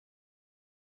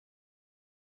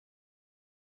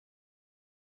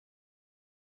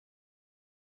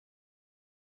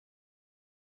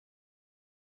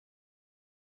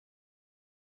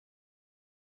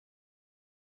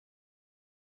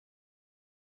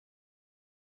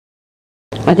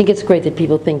I think it's great that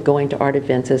people think going to art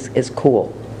events is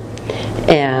cool,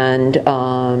 and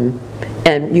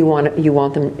you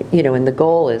want them, you know, and the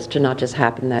goal is to not just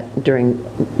happen that during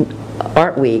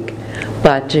Art Week,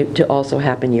 but to also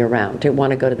happen year round. To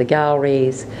want to go to the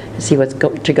galleries, to see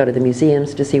to go to the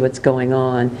museums, to see what's going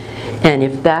on, and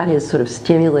if that has sort of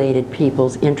stimulated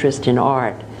people's interest in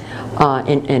art,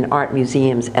 in art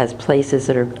museums as places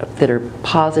that are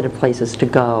positive places to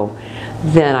go,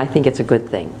 then I think it's a good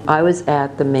thing. I was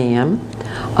at the MAM.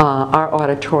 Our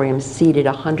auditorium seated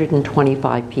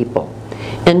 125 people.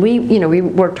 And we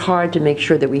worked hard to make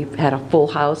sure that we had a full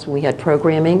house when we had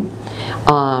programming.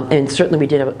 And certainly we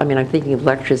did, I'm thinking of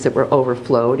lectures that were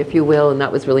overflowed, if you will, and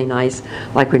that was really nice,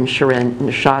 like when Sharon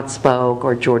Nishad spoke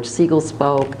or George Siegel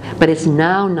spoke. But it's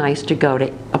now nice to go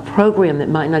to a program that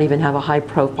might not even have a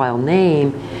high-profile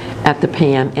name at the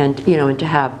PAM, and to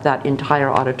have that entire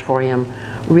auditorium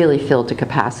really filled to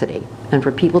capacity. And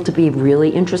for people to be really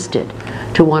interested,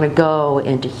 to want to go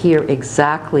and to hear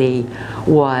exactly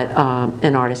what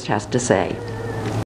an artist has to say.